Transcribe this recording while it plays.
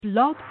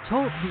Blog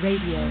Talk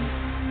Radio.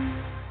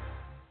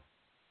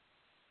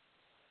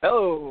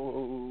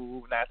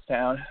 Hello, Nats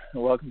Town.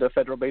 Welcome to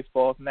Federal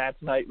Baseball's Nats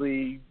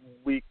Nightly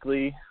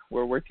Weekly,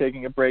 where we're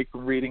taking a break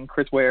from reading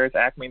Chris Ware's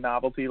Acme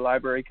Novelty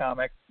Library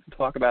comics to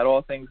talk about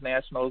all things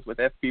Nationals with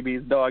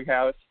FBB's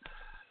Doghouse.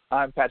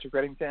 I'm Patrick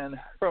Reddington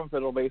from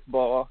Federal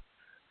Baseball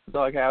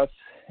Doghouse.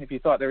 If you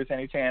thought there was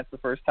any chance the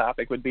first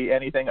topic would be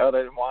anything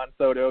other than Juan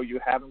Soto, you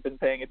haven't been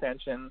paying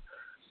attention.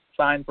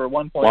 Signed for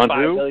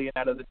 $1.5 million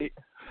out of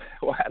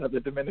the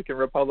Dominican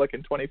Republic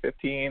in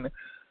 2015.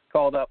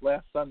 Called up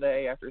last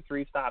Sunday after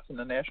 3 stops in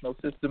the national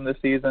system this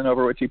season,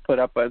 over which he put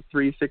up a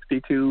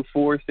 362,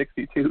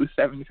 462,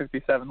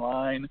 757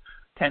 line,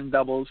 10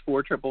 doubles,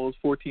 4 triples,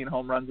 14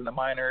 home runs in the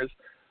minors.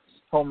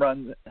 Home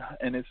run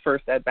in his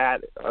first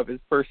at-bat of his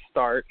first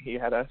start. He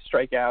had a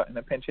strikeout and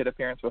a pinch hit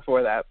appearance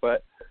before that,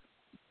 but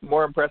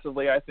more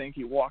impressively, I think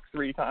he walked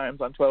 3 times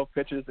on 12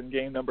 pitches in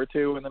game number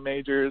 2 in the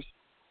majors.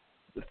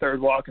 The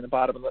third walk in the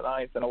bottom of the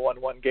ninth in a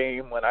 1-1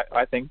 game when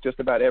I think just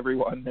about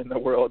everyone in the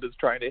world is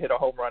trying to hit a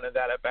home run in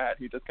that at-bat.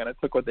 He just kind of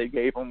took what they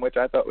gave him, which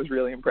I thought was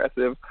really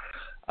impressive.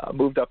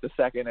 Moved up to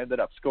second, ended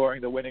up scoring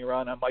the winning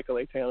run on Michael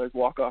A. Taylor's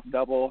walk-off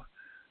double.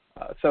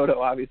 Soto,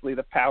 obviously,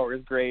 the power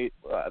is great.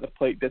 The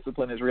plate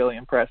discipline is really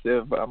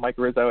impressive. Mike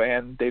Rizzo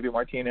and David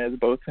Martinez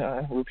both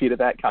repeated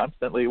that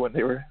constantly when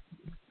they were,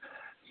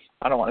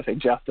 I don't want to say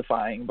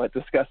justifying, but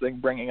discussing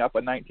bringing up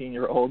a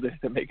 19-year-old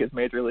to make his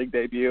major league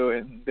debut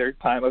in their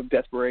time of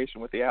desperation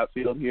with the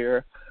outfield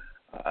here.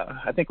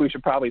 I think we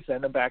should probably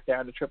send him back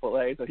down to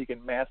AAA so he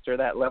can master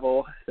that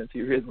level, since he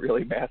hasn't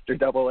really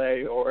mastered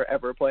AA or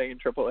ever playing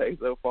AAA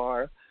so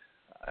far.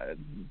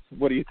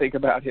 What do you think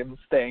about him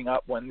staying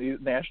up when the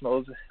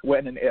Nationals,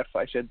 when and if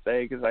I should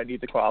say, because I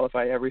need to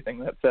qualify everything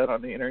that's said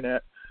on the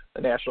internet,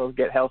 the Nationals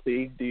get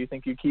healthy? Do you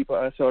think you keep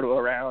Soto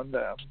around?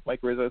 Mike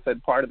Rizzo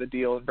said part of the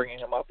deal in bringing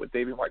him up with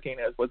David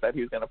Martinez was that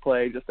he was going to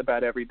play just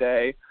about every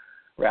day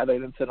rather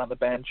than sit on the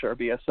bench or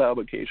be a sub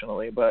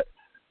occasionally. But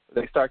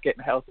they start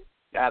getting healthy.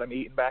 Adam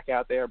Eaton back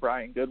out there.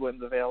 Brian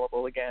Goodwin's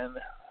available again.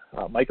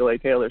 Michael A.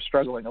 Taylor's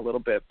struggling a little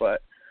bit,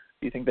 but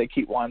do you think they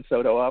keep Juan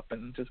Soto up?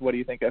 And just what do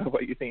you think of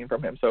what you've seen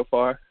from him so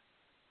far?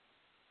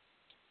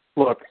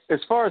 Look, as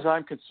far as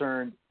I'm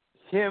concerned,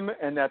 him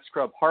and that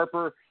scrub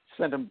Harper,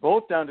 send them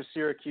both down to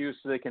Syracuse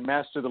so they can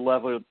master the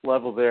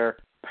level there.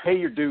 Pay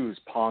your dues,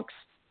 punks.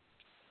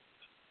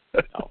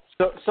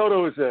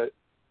 Soto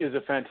is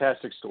a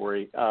fantastic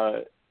story,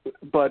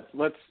 but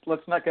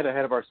let's not get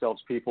ahead of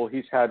ourselves, people.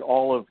 He's had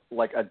all of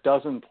like a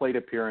dozen plate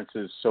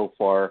appearances so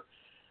far,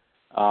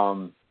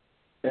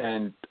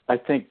 and I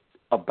think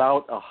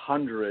about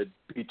 100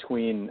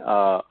 between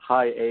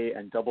high A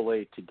and double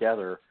A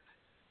together.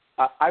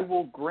 I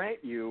will grant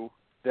you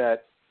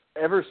that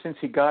ever since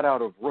he got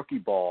out of rookie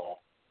ball,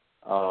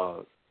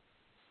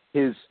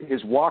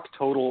 his walk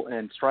total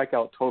and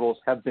strikeout totals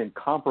have been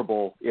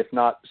comparable, if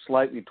not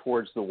slightly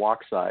towards the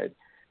walk side,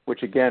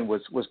 which again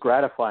was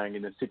gratifying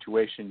in the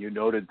situation you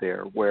noted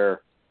there,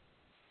 where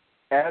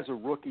as a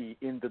rookie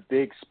in the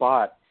big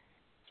spot,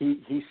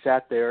 he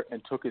sat there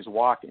and took his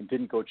walk and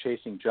didn't go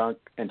chasing junk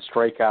and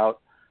strike out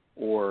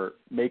or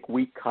make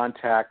weak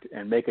contact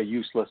and make a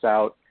useless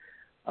out.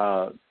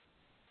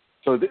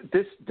 So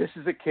this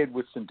is a kid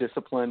with some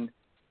discipline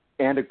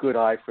and a good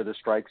eye for the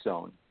strike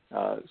zone.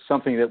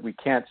 Something that we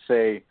can't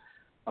say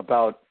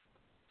about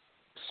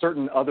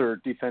certain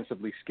other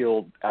defensively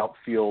skilled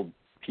outfield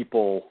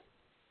people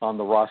on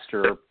the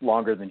roster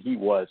longer than he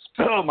was.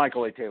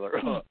 Michael A.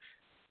 Taylor.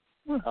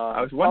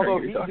 I was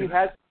wondering. Although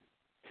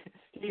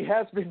he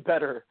has been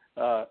better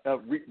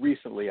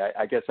recently.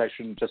 I guess I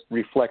shouldn't just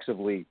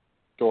reflexively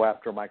go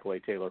after Michael A.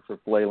 Taylor for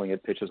flailing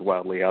at pitches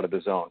wildly out of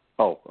the zone.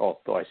 Though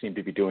I seem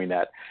to be doing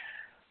that.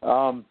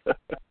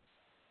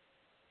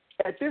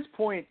 At this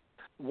point,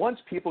 once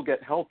people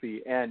get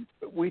healthy, and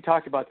we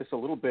talked about this a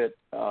little bit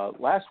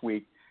last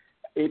week,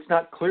 it's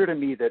not clear to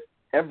me that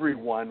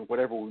everyone,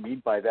 whatever we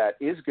mean by that,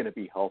 is going to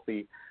be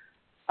healthy.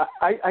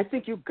 I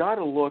think you've got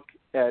to look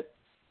at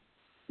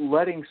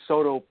letting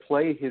Soto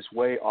play his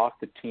way off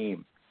the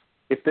team.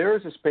 If there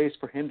is a space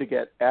for him to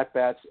get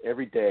at-bats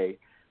every day,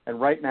 and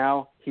right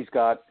now he's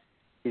got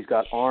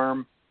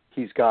arm,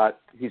 he's got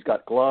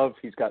glove,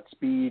 he's got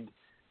speed,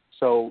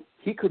 so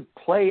he could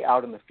play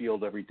out in the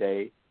field every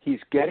day. He's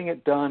getting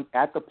it done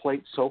at the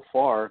plate so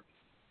far.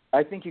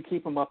 I think you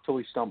keep him up till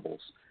he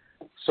stumbles.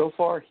 So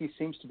far, he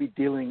seems to be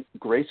dealing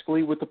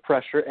gracefully with the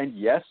pressure. And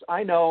yes,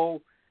 I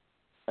know,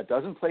 a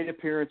dozen plate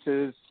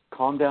appearances.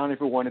 Calm down,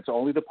 everyone. It's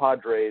only the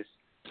Padres.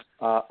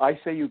 I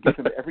say you give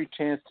him every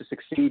chance to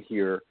succeed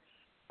here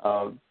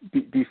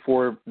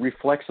before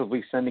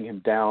reflexively sending him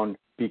down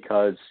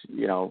because,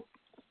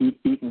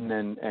 Eaton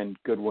and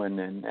Goodwin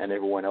and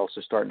everyone else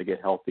are starting to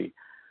get healthy.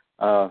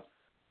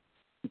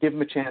 Give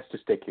him a chance to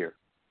stick here.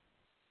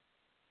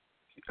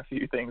 A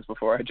few things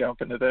before I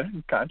jump into the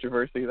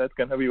controversy that's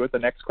going to be with the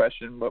next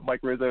question, but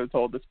Mike Rizzo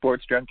told the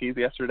Sports Junkies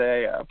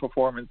yesterday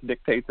performance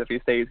dictates if he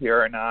stays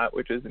here or not,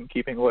 which is in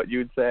keeping with what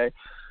you'd say.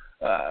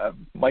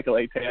 Michael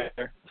A.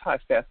 Taylor. High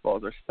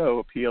fastballs are so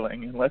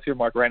appealing. Unless you're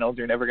Mark Reynolds,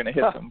 you're never going to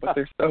hit them, but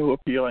they're so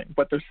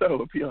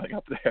appealing.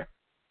 Up there.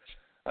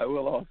 I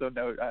will also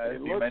note, as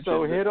you mentioned,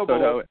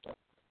 Soto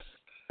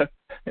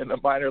in the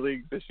minor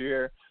leagues this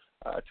year,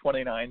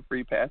 29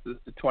 free passes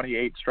to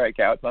 28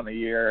 strikeouts on the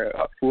year,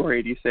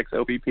 486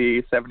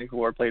 OBP,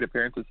 74 plate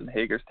appearances in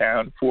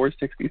Hagerstown,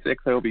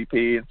 466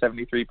 OBP, and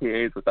 73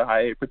 PAs with the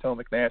High A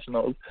Potomac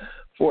Nationals,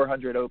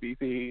 400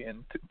 OBP,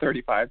 and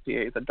 35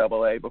 PAs at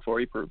Double A before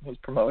he was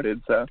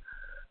promoted. So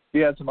he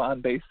had some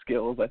on-base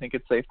skills, I think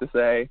it's safe to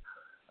say.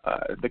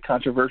 The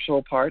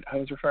controversial part I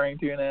was referring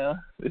to now,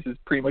 this is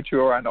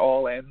premature on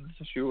all ends,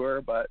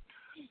 sure, but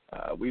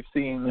we've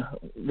seen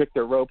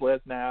Victor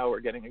Robles now.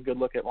 We're getting a good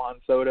look at Juan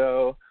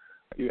Soto.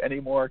 Are you any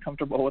more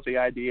comfortable with the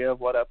idea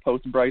of what a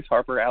post-Bryce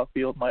Harper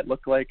outfield might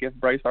look like if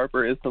Bryce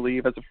Harper is to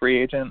leave as a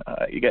free agent?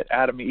 You get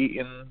Adam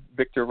Eaton,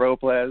 Victor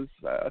Robles,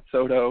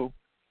 Soto,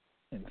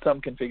 in some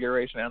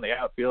configuration on the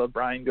outfield,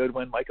 Brian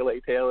Goodwin, Michael A.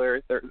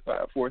 Taylor,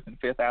 fourth and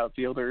fifth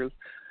outfielders.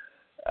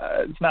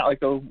 It's not like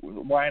they'll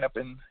wind up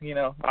in,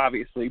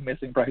 obviously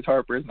missing Bryce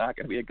Harper is not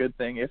going to be a good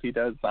thing if he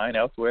does sign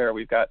elsewhere.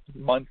 We've got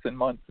months and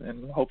months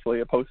and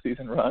hopefully a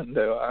postseason run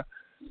to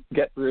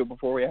get through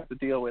before we have to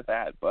deal with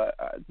that. But,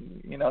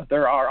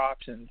 there are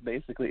options,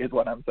 basically, is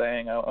what I'm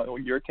saying.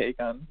 Your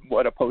take on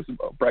what a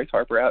post-Bryce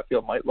Harper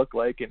outfield might look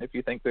like, and if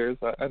you think there's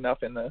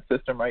enough in the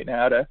system right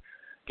now to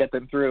get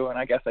them through. And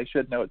I guess I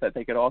should note that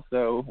they could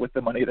also, with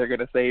the money they're going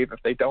to save if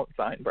they don't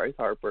sign Bryce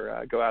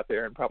Harper, go out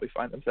there and probably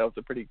find themselves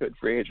a pretty good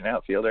free agent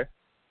outfielder.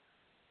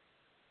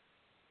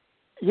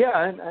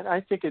 Yeah, and I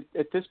think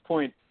at this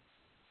point,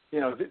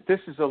 this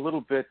is a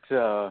little bit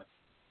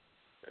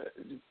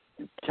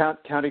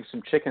counting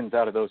some chickens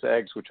out of those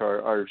eggs, which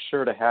are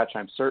sure to hatch,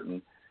 I'm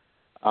certain.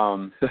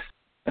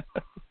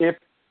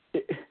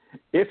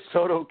 If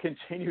Soto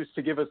continues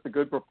to give us the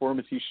good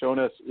performance he's shown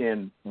us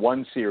in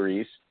one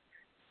series,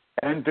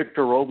 and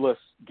Victor Robles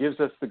gives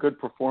us the good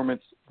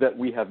performance that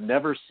we have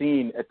never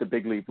seen at the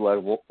big league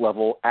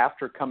level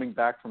after coming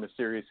back from a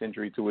serious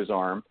injury to his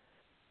arm,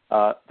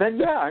 then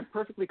yeah, I'm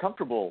perfectly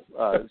comfortable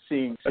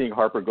seeing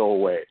Harper go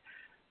away.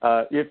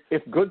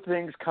 If good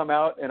things come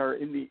out and are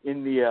in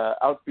the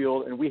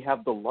outfield, and we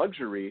have the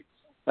luxury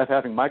of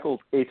having Michael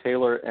A.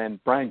 Taylor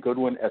and Brian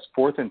Goodwin as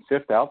fourth and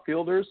fifth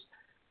outfielders,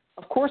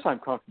 of course I'm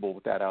comfortable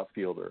with that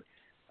outfielder,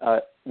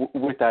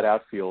 with that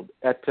outfield.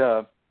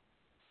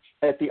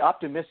 At the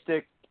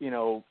optimistic,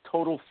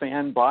 total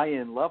fan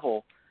buy-in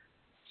level,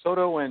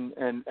 Soto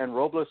and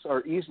Robles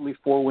are easily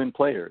 4-win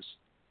players.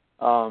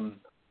 I'm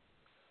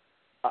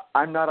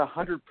not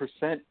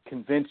 100%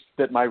 convinced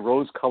that my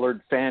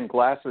rose-colored fan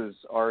glasses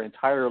are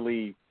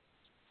entirely,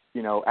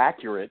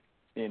 accurate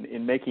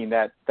in making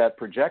that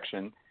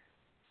projection,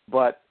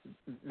 but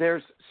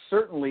there's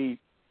certainly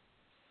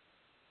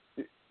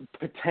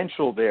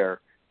potential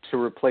there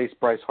to replace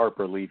Bryce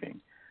Harper leaving.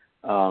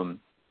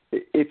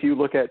 If you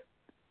look at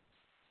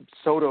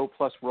Soto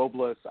plus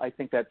Robles, I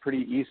think that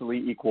pretty easily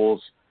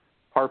equals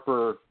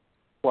Harper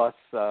plus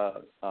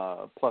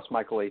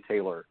Michael A.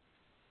 Taylor.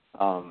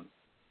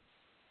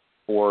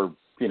 Or,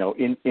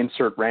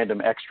 insert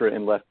random extra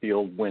in left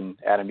field when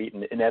Adam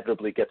Eaton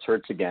inevitably gets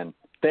hurt again.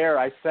 There,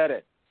 I said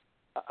it.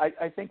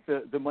 I think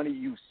the money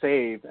you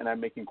save, and I'm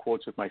making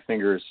quotes with my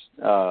fingers,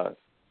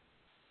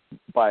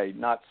 by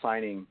not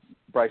signing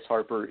Bryce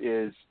Harper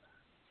is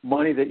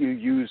money that you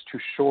use to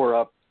shore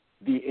up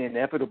the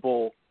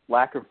inevitable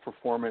lack of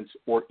performance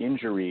or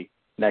injury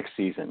next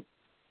season.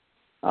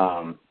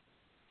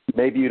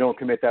 Maybe you don't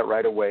commit that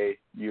right away.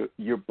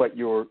 But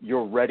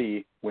you're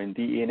ready when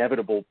the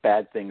inevitable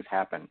bad things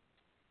happen.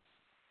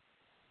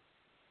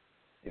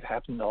 It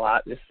happened a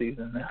lot this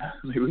season.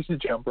 Maybe we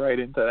should jump right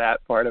into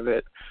that part of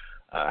it.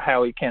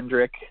 Howie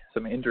Kendrick,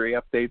 some injury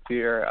updates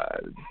here.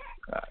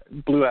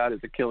 Blew out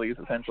his Achilles,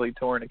 essentially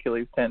torn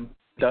Achilles tendon,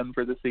 done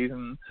for the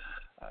season.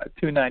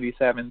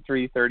 297,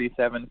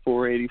 337,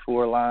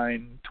 484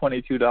 line,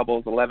 22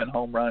 doubles, 11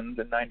 home runs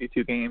in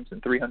 92 games,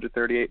 and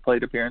 338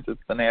 plate appearances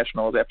with the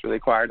Nationals after they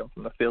acquired him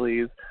from the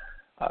Phillies.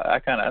 I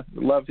kind of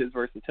loved his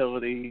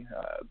versatility,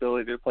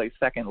 ability to play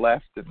second,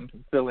 left, and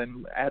fill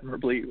in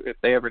admirably if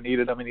they ever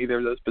needed him in either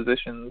of those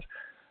positions.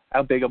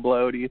 How big a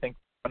blow do you think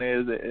one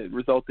is? It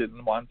resulted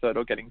in Juan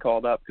Soto getting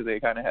called up because they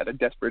kind of had a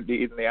desperate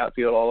need in the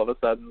outfield all of a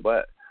sudden,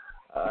 but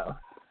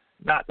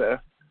not the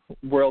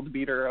world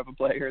beater of a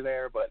player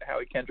there, but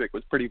Howie Kendrick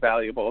was pretty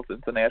valuable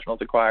since the Nationals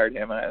acquired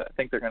him. I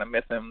think they're going to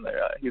miss him.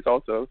 He's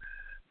also,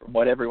 from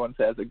what everyone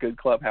says, a good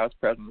clubhouse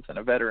presence and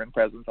a veteran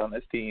presence on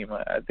this team.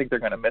 I think they're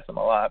going to miss him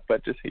a lot,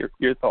 but just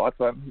your thoughts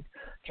on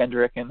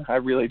Kendrick. And I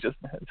really just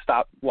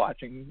stopped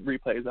watching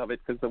replays of it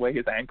because the way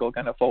his ankle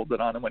kind of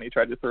folded on him when he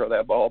tried to throw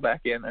that ball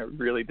back in, I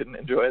really didn't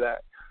enjoy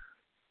that.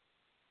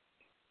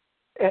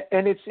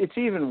 And it's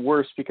even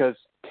worse because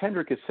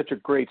Kendrick is such a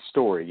great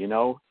story,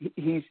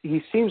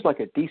 He seems like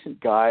a decent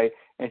guy,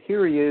 and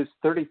here he is,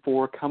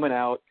 34, coming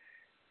out,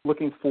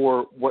 looking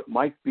for what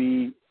might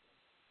be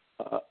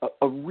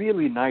a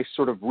really nice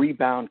sort of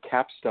rebound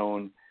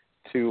capstone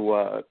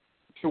to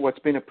what's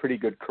been a pretty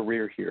good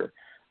career here.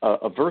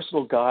 a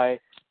versatile guy,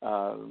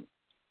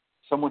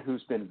 someone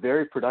who's been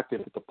very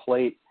productive at the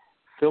plate,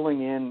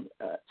 filling in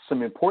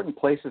some important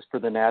places for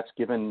the Nats,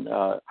 given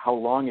how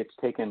long it's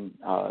taken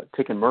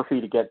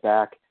Murphy to get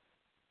back,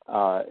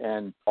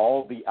 and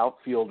all the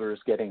outfielders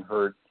getting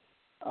hurt.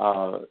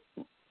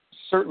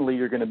 Certainly,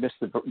 you're going to miss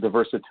the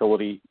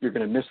versatility. You're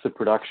going to miss the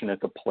production at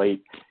the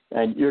plate,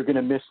 and you're going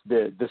to miss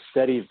the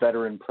steady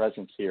veteran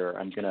presence here.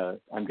 I'm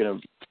going to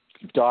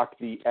dock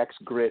the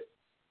X-Grit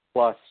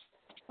plus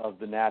of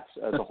the Nats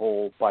as a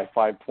whole by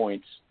 5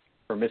 points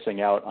for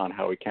missing out on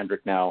Howie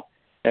Kendrick now,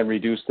 and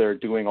reduce their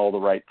doing all the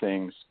right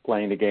things,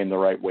 playing the game the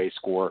right way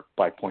score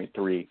by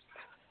 0.3.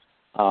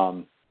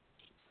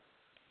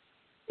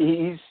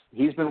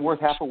 He's been worth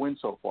half a win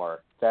so far.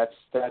 That's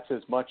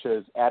as much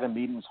as Adam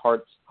Eaton's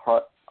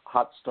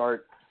hot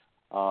start,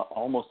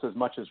 almost as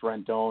much as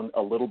Rendon,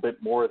 a little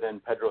bit more than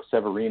Pedro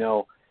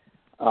Severino.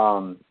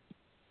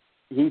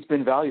 He's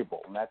been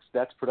valuable, and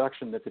that's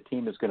production that the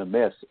team is going to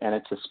miss. And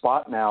it's a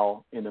spot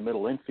now in the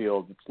middle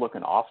infield that's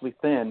looking awfully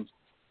thin.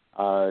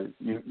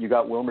 You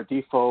got Wilmer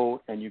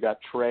Defoe and you got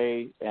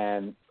Trey,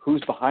 and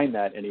who's behind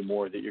that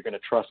anymore that you're going to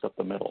trust up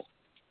the middle?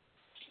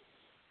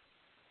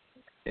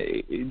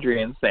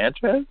 Adrian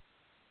Sanchez?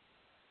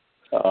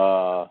 That's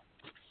all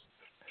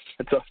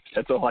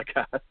I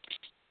got.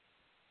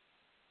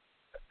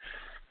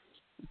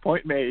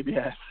 Point made,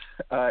 yes.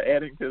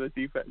 Adding to the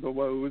defensive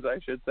woes, I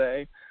should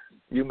say.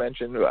 You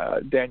mentioned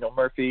Daniel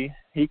Murphy.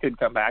 He could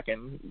come back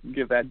and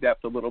give that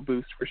depth a little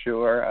boost for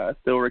sure.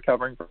 Still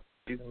recovering from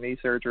knee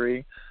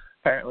surgery.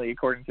 Apparently,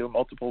 according to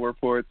multiple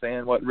reports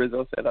and what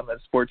Rizzo said on the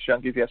Sports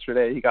Junkies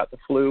yesterday, he got the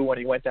flu when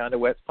he went down to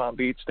West Palm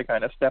Beach to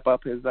kind of step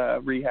up his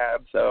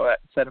rehab, so that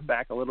set him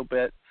back a little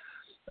bit.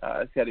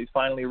 Said he's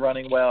finally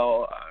running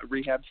well.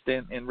 Rehab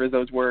stint, in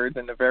Rizzo's words,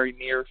 in the very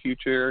near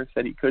future.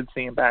 Said he could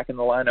see him back in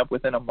the lineup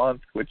within a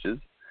month, which is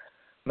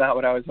not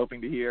what I was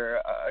hoping to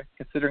hear.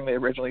 Considering they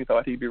originally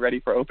thought he'd be ready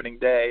for opening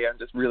day, I'm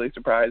just really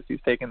surprised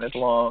he's taken this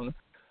long.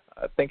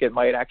 I think it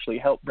might actually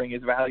help bring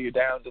his value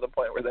down to the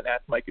point where the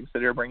Nats might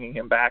consider bringing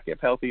him back if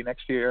healthy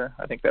next year.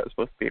 I think that was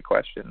supposed to be a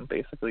question,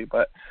 basically,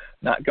 but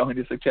not going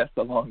to suggest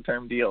a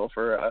long-term deal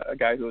for a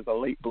guy who is a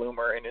late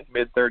bloomer in his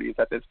mid-30s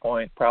at this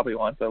point. Probably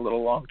wants a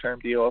little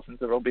long-term deal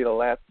since it'll be the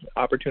last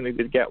opportunity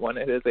to get one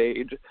at his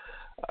age.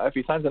 If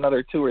he signs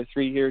another 2 or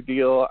 3 year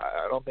deal,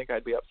 I don't think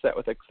I'd be upset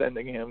with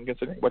extending him,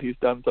 considering what he's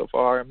done so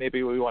far.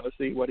 Maybe we want to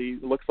see what he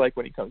looks like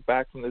when he comes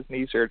back from this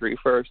knee surgery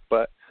first,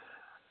 but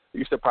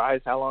you're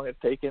surprised how long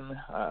it's taken.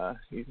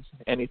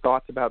 Any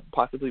thoughts about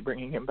possibly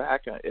bringing him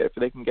back if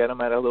they can get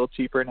him at a little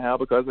cheaper now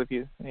because of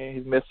he's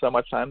missed so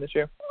much time this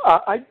year?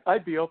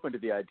 I'd be open to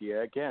the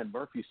idea. Again,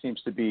 Murphy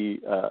seems to be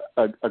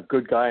a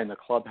good guy in the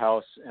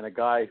clubhouse and a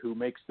guy who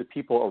makes the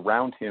people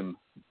around him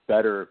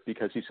better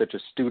because he's such a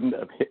student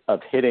of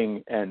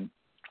hitting, and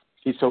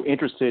he's so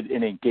interested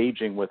in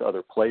engaging with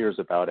other players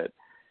about it.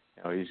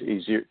 You know,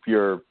 he's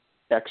your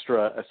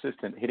extra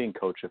assistant hitting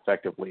coach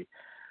effectively.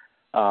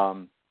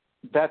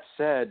 That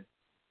said,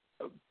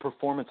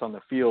 performance on the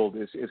field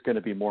is going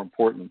to be more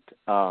important.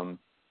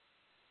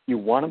 You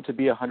want him to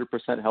be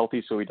 100%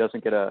 healthy so he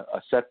doesn't get a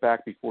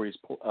setback before he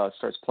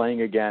starts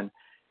playing again.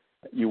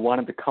 You want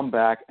him to come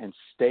back and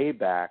stay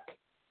back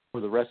for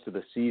the rest of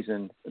the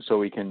season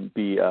so he can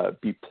be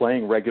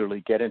playing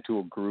regularly, get into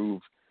a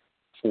groove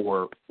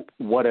for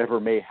whatever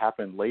may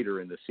happen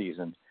later in the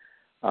season.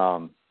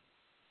 I'm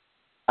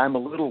a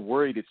little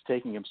worried it's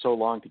taking him so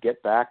long to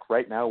get back.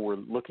 Right now we're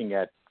looking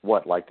at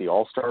like the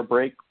All-Star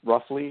break,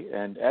 roughly.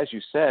 And as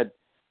you said,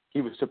 he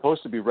was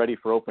supposed to be ready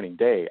for opening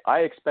day. I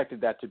expected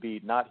that to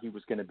be not he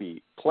was going to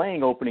be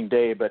playing opening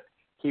day, but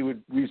he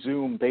would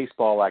resume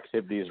baseball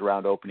activities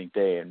around opening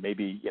day. And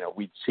maybe,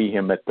 we'd see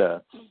him at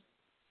the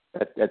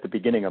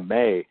beginning of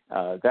May.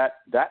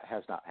 That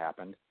has not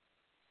happened.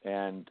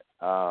 And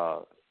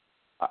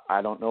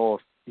I don't know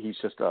if he's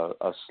just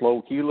a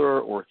slow healer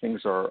or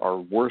things are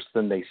worse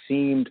than they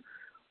seemed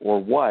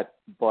or what,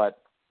 but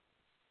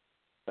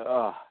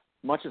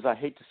much as I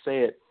hate to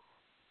say it,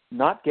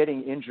 not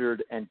getting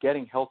injured and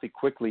getting healthy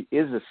quickly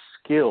is a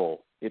skill.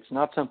 It's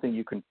not something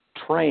you can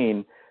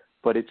train,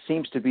 but it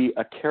seems to be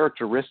a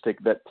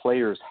characteristic that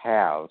players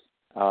have.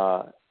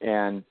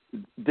 And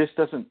this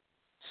doesn't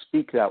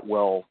speak that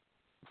well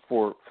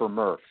for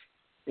Murph.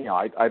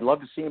 I'd love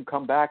to see him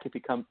come back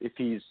if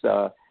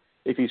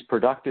he's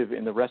productive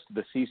in the rest of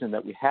the season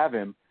that we have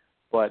him,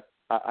 but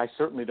I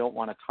certainly don't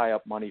want to tie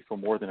up money for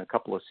more than a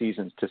couple of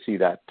seasons to see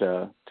that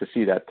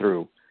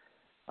through.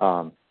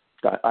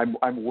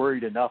 I'm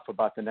worried enough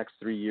about the next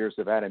 3 years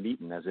of Adam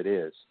Eaton as it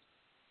is.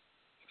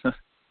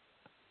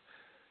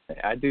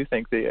 I do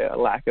think the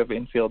lack of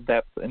infield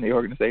depth in the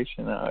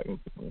organization.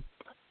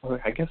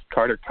 I guess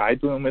Carter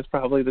Kybloom is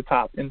probably the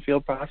top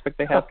infield prospect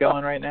they have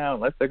going right now.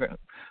 Unless they're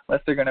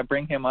going to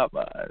bring him up,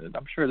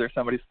 I'm sure there's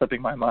somebody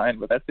slipping my mind,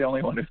 but that's the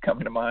only one who's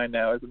coming to mind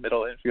now as a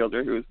middle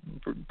infielder who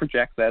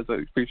projects as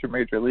a future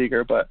major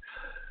leaguer. But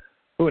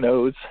who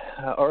knows?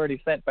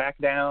 Already sent back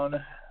down.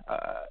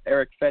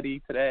 Erick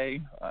Fedde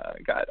today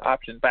got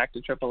options back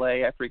to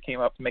AAA after he came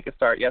up to make a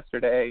start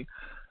yesterday.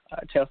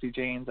 Chelsea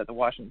Janes at the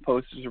Washington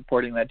Post is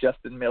reporting that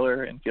Justin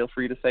Miller, and feel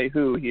free to say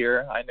who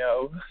here, I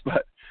know,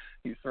 but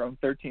he's thrown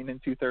 13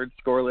 2/3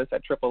 scoreless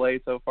at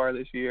AAA so far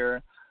this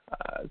year.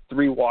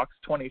 3 walks,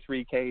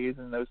 23 Ks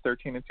in those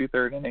 13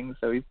 2/3 innings.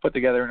 So he's put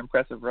together an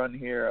impressive run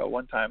here. A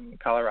one-time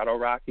Colorado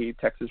Rocky,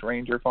 Texas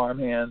Ranger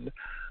farmhand.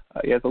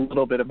 He has a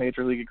little bit of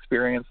major league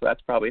experience, so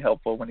that's probably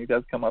helpful when he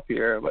does come up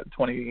here. But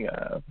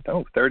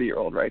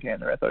 30-year-old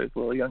right-hander. I thought he was a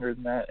little younger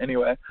than that.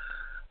 Anyway,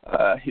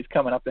 he's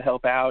coming up to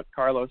help out.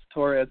 Carlos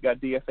Torres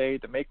got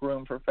DFA'd to make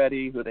room for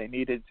Fedde, who they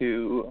needed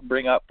to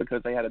bring up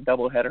because they had a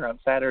doubleheader on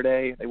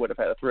Saturday. They would have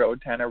had to throw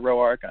Tanner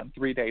Roark on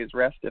 3 days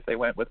rest if they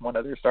went with one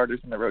of their starters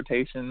in the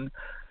rotation.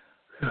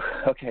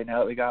 Okay, now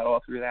that we got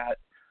all through that,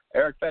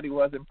 Erick Fedde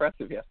was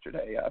impressive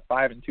yesterday.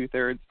 5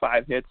 2/3,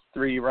 5 hits,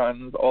 3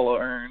 runs, all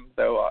earned,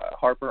 though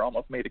Harper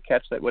almost made a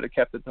catch that would have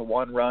kept it to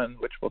 1 run,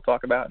 which we'll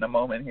talk about in a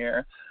moment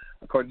here.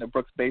 According to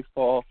Brooks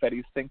Baseball,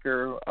 Fedde's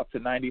sinker up to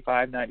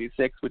 95,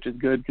 96, which is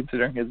good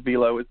considering his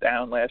velo was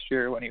down last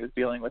year when he was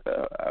dealing with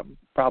a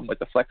problem with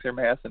the flexor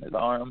mass in his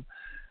arm.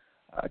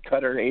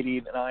 Cutter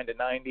 89 to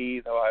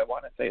 90, though I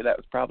want to say that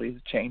was probably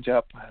his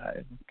changeup.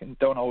 I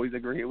don't always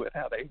agree with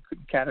how they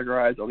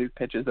categorize all these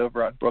pitches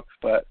over on Brooks,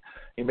 but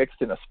he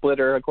mixed in a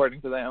splitter,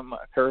 according to them,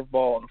 a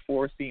curveball and a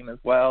 4-seam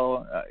as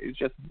well. He's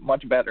just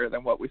much better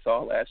than what we saw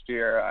last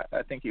year.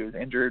 I think he was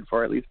injured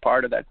for at least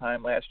part of that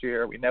time last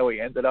year. We know he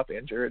ended up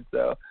injured,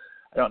 so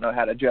I don't know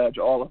how to judge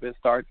all of his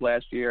starts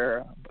last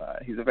year.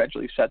 He's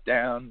eventually shut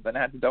down. The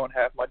Nats don't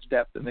have much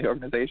depth in the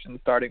organization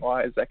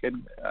starting-wise that could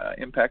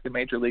impact the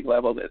major league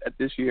level at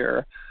this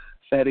year.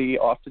 Fedde,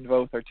 Austin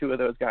Voth are 2 of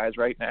those guys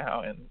right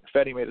now, and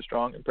Fedde made a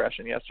strong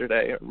impression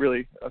yesterday.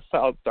 Really a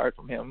solid start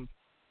from him.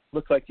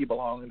 Looks like he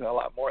belonged a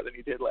lot more than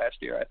he did last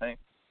year, I think.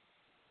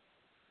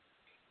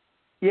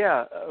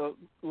 Yeah,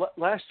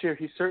 last year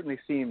he certainly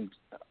seemed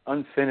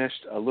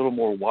unfinished, a little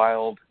more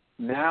wild.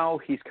 Now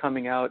he's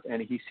coming out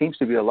and he seems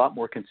to be a lot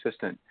more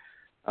consistent.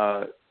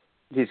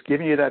 He's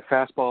giving you that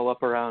fastball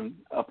up around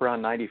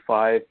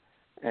 95,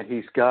 and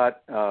he's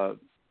got the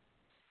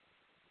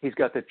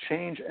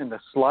change and the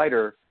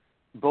slider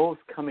both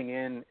coming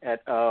in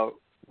at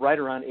right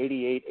around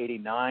 88,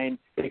 89,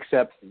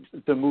 except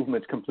the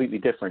movement's completely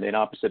different in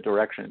opposite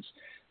directions.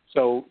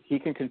 So he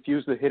can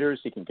confuse the hitters.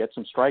 He can get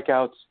some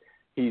strikeouts.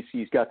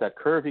 He's got that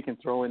curve he can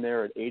throw in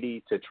there at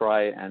 80 to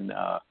try and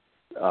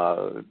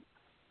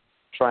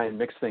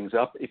mix things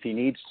up if he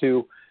needs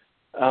to.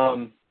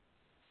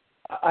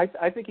 I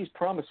think he's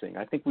promising.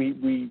 I think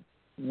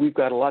we've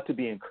got a lot to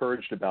be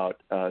encouraged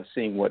about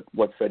seeing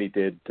what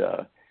Fedde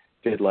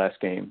did last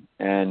game.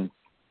 And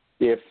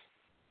if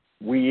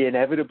we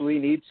inevitably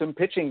need some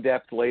pitching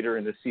depth later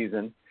in the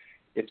season,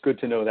 it's good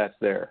to know that's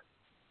there.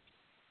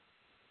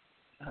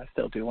 I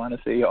still do want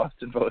to see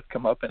Austin Voth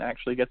come up and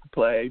actually get to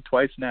play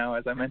twice now,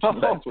 as I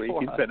mentioned last week.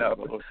 He's been up,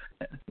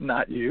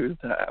 not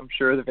used. I'm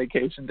sure the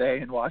vacation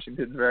day in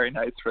Washington is very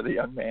nice for the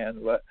young man,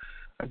 but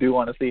I do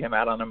want to see him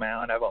out on a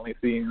mound. I've only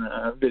seen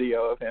a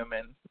video of him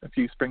in a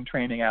few spring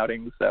training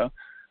outings, so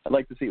I'd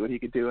like to see what he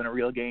could do in a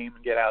real game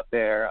and get out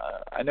there.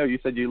 I know you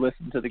said you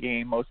listened to the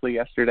game mostly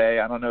yesterday.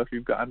 I don't know if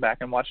you've gone back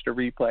and watched a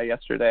replay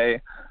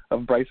yesterday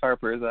of Bryce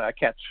Harper's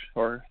catch,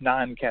 or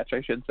non-catch,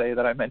 I should say,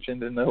 that I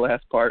mentioned in the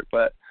last part,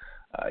 but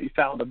he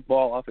fouled the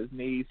ball off his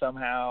knee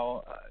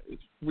somehow.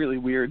 It's really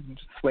weird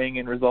swing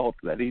in result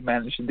that he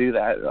managed to do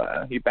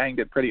that. He banged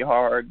it pretty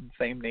hard,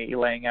 same knee,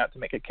 laying out to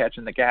make a catch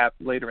in the gap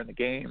later in the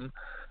game.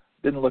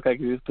 Didn't look like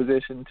he was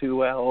positioned too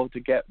well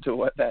to get to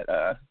what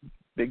that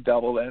big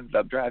double that ended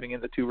up driving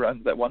in the 2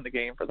 runs that won the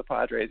game for the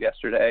Padres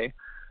yesterday.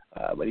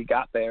 But he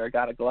got there,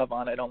 got a glove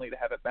on it, only to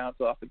have it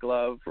bounce off the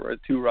glove for a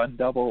 2-run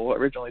double.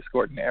 Originally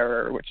scored an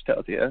error, which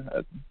tells you,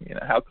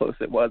 how close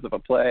it was of a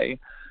play.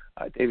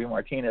 Davey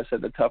Martinez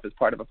said the toughest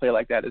part of a play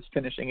like that is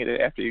finishing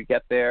it after you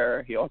get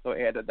there. He also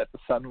added that the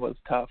sun was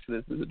tough.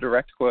 This is a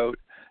direct quote.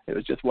 It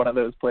was just one of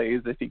those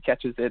plays. If he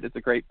catches it, it's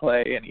a great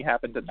play, and he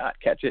happened to not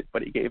catch it,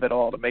 but he gave it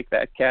all to make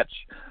that catch.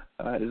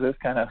 Does this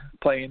kind of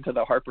play into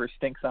the Harper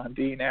stinks on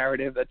D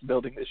narrative that's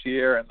building this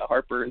year, and the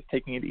Harper is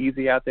taking it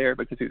easy out there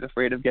because he's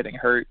afraid of getting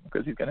hurt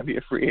because he's going to be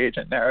a free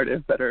agent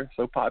narrative that are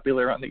so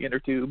popular on the inner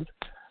tubes?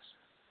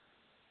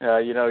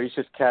 He's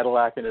just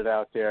Cadillacing it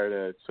out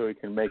there so he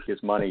can make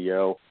his money,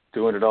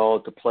 doing it all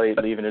at the plate,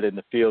 leaving it in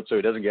the field so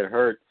he doesn't get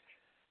hurt.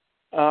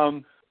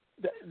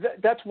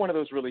 That's one of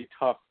those really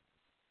tough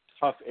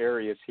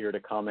areas here to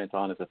comment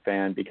on as a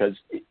fan, because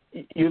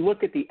you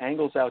look at the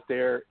angles out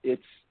there,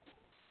 it's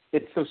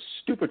those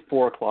stupid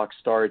 4:00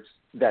 starts,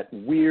 that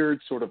weird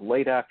sort of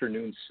late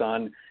afternoon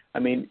sun. I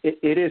mean,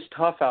 it is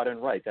tough out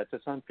and right. That's a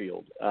sun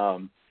field.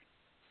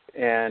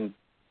 And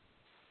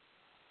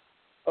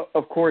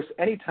of course,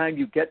 anytime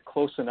you get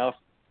close enough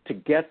to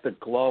get the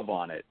glove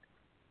on it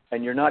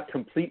and you're not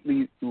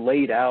completely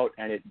laid out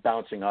and it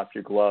bouncing off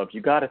your glove,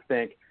 you got to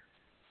think,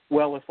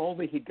 well, if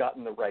only he'd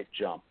gotten the right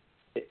jump.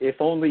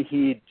 If only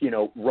he'd,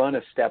 run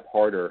a step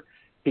harder,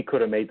 he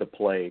could have made the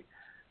play.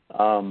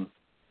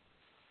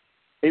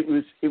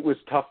 It was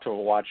tough to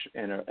watch,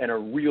 and a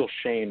real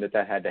shame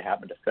that had to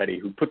happen to Fedde,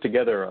 who put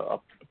together a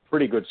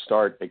pretty good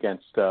start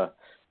against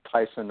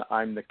Tyson,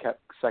 I'm the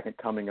second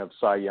coming of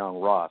Cy Young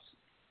Ross.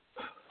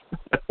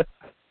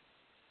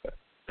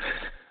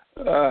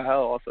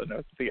 I'll also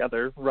note that the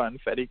other run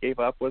Fedde gave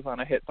up was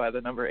on a hit by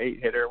the number 8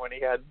 hitter when he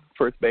had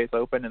first base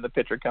open and the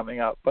pitcher coming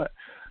up. But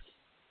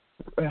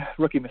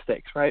rookie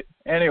mistakes, right?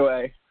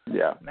 Anyway,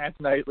 yeah, Nats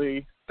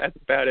Nightly. That's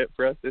about it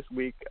for us this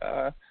week.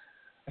 I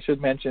should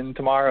mention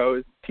tomorrow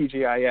is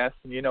TGIS,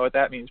 and you know what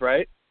that means,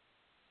 right?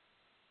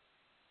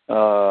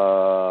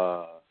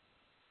 Jalapeno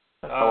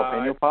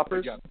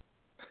poppers?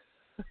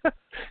 It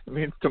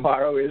means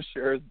tomorrow is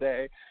Scher's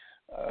day.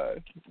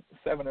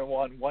 7-1,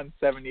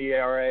 170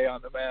 ERA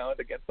on the mound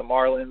against the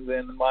Marlins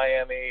in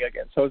Miami,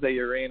 against Jose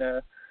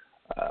Urena.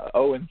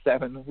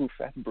 0-7, oof,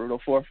 that's brutal.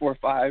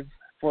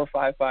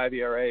 4.55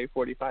 ERA,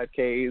 45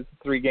 Ks,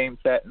 3-game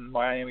set in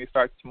Miami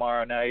starts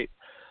tomorrow night.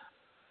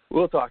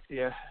 We'll talk to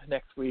you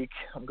next week.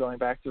 I'm going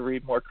back to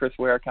read more Chris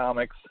Ware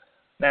comics.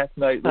 Nats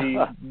Nightly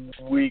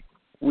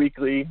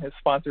Weekly is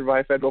sponsored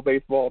by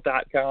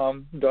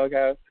federalbaseball.com.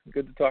 Doghouse,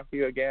 good to talk to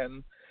you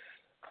again.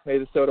 May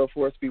the Soto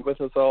force be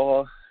with us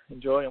all.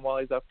 Enjoy him while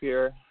he's up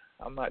here.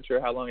 I'm not sure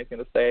how long he's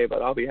going to stay,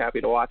 but I'll be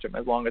happy to watch him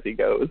as long as he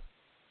goes.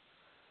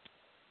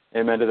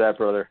 Amen to that,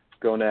 brother.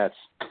 Go Nats.